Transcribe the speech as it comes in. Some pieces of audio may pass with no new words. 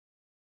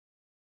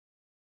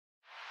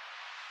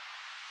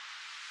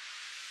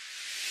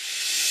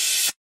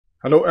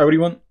Hello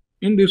everyone.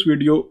 In this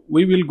video,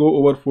 we will go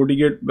over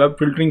FortiGate web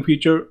filtering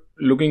feature,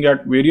 looking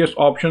at various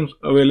options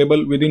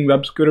available within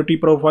web security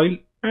profile,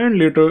 and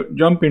later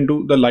jump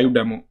into the live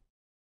demo.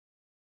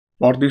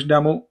 For this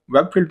demo,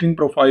 web filtering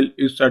profile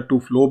is set to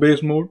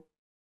flow-based mode.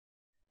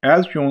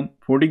 As shown,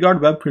 FortiGuard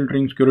web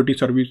filtering security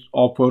service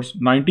offers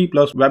 90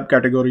 plus web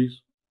categories,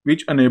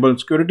 which enable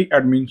security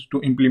admins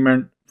to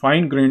implement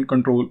fine-grained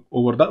control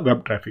over the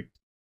web traffic.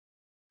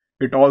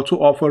 It also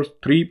offers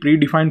 3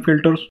 predefined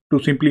filters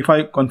to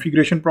simplify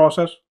configuration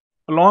process,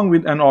 along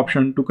with an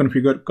option to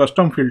configure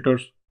custom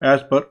filters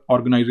as per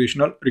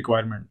organizational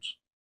requirements.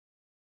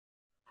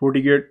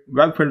 FortiGate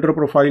web filter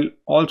profile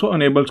also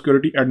enables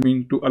security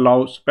admins to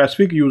allow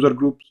specific user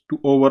groups to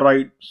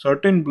override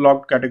certain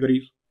blocked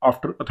categories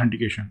after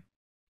authentication.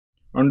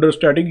 Under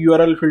static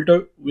URL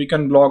filter, we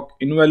can block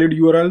invalid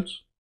URLs,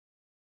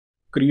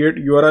 create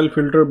URL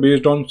filter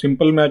based on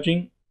simple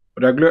matching,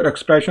 regular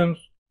expressions,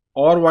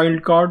 or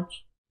wildcards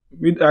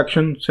with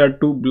action set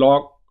to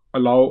block,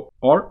 allow,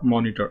 or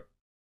monitor.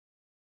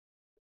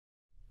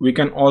 We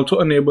can also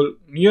enable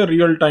near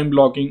real-time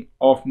blocking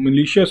of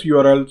malicious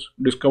URLs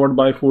discovered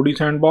by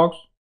FortiSandbox.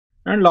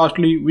 And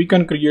lastly, we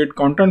can create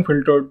content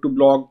filter to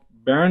block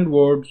banned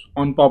words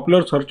on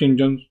popular search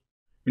engines,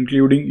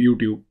 including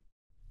YouTube.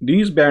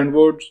 These banned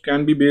words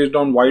can be based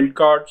on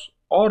wildcards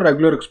or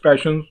regular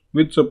expressions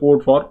with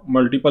support for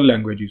multiple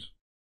languages.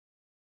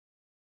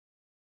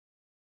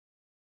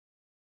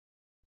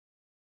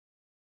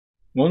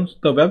 Once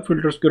the web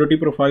filter security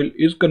profile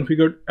is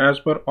configured as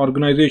per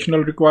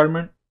organizational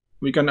requirement,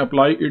 we can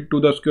apply it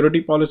to the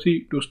security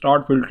policy to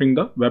start filtering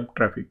the web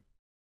traffic.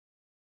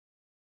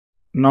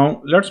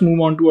 Now let's move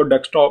on to a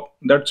desktop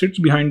that sits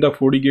behind the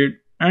FortiGate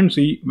and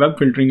see web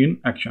filtering in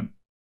action.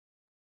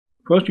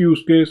 First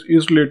use case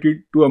is related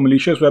to a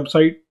malicious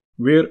website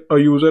where a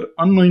user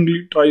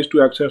unknowingly tries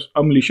to access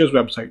a malicious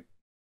website.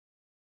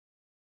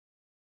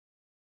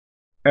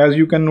 As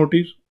you can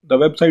notice, the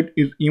website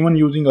is even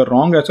using a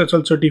wrong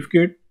SSL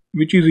certificate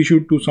which is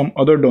issued to some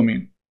other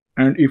domain.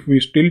 And if we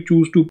still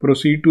choose to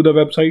proceed to the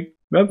website,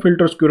 web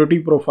filter security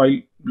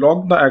profile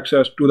blocked the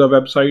access to the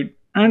website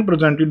and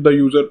presented the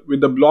user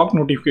with the block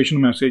notification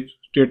message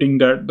stating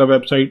that the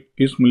website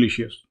is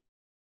malicious.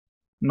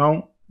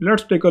 Now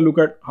let's take a look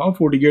at how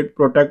FortiGate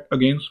protects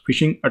against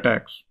phishing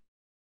attacks.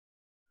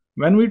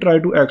 When we try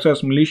to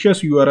access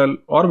malicious URL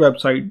or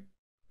website,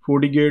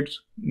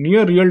 FortiGate's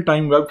near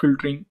real-time web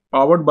filtering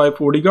powered by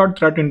FortiGuard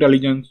threat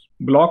intelligence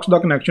blocks the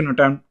connection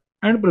attempt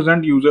and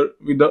presents user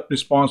with the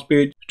response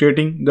page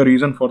stating the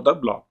reason for the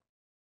block.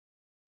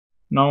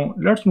 Now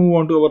let's move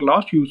on to our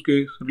last use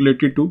case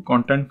related to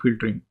content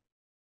filtering.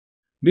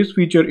 This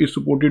feature is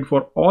supported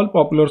for all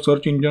popular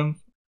search engines,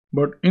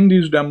 but in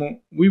this demo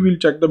we will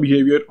check the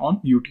behavior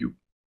on YouTube.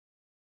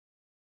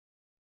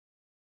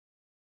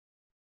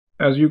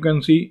 As you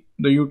can see,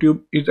 the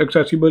YouTube is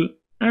accessible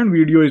and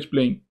video is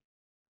playing.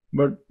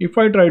 But if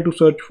I try to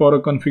search for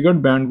a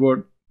configured banned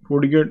word,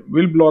 FortiGate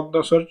will block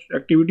the search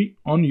activity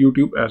on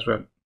YouTube as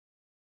well.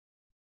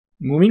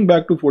 Moving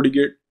back to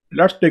FortiGate,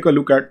 let's take a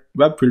look at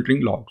web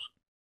filtering logs.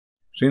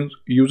 Since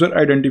user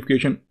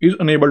identification is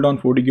enabled on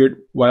FortiGate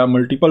via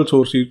multiple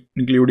sources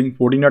including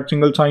Fortinet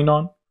single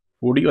sign-on,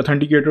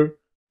 FortiAuthenticator,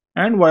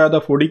 and via the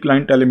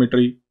FortiClient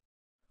telemetry,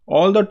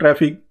 all the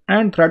traffic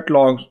and threat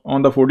logs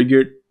on the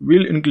FortiGate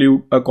will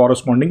include a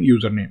corresponding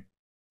username.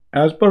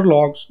 As per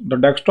logs, the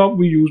desktop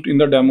we used in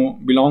the demo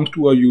belongs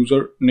to a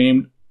user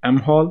named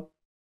mhall.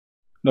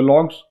 The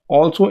logs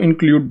also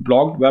include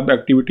blocked web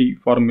activity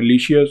for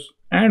malicious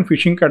and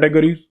phishing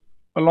categories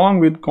along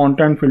with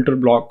content filter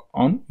block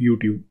on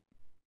YouTube.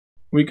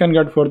 We can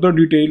get further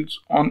details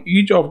on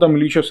each of the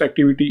malicious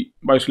activity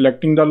by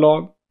selecting the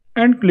log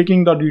and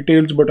clicking the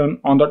details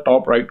button on the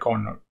top right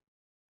corner.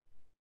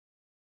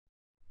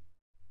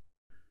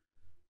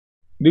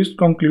 This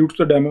concludes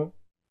the demo.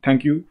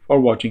 Thank you for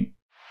watching.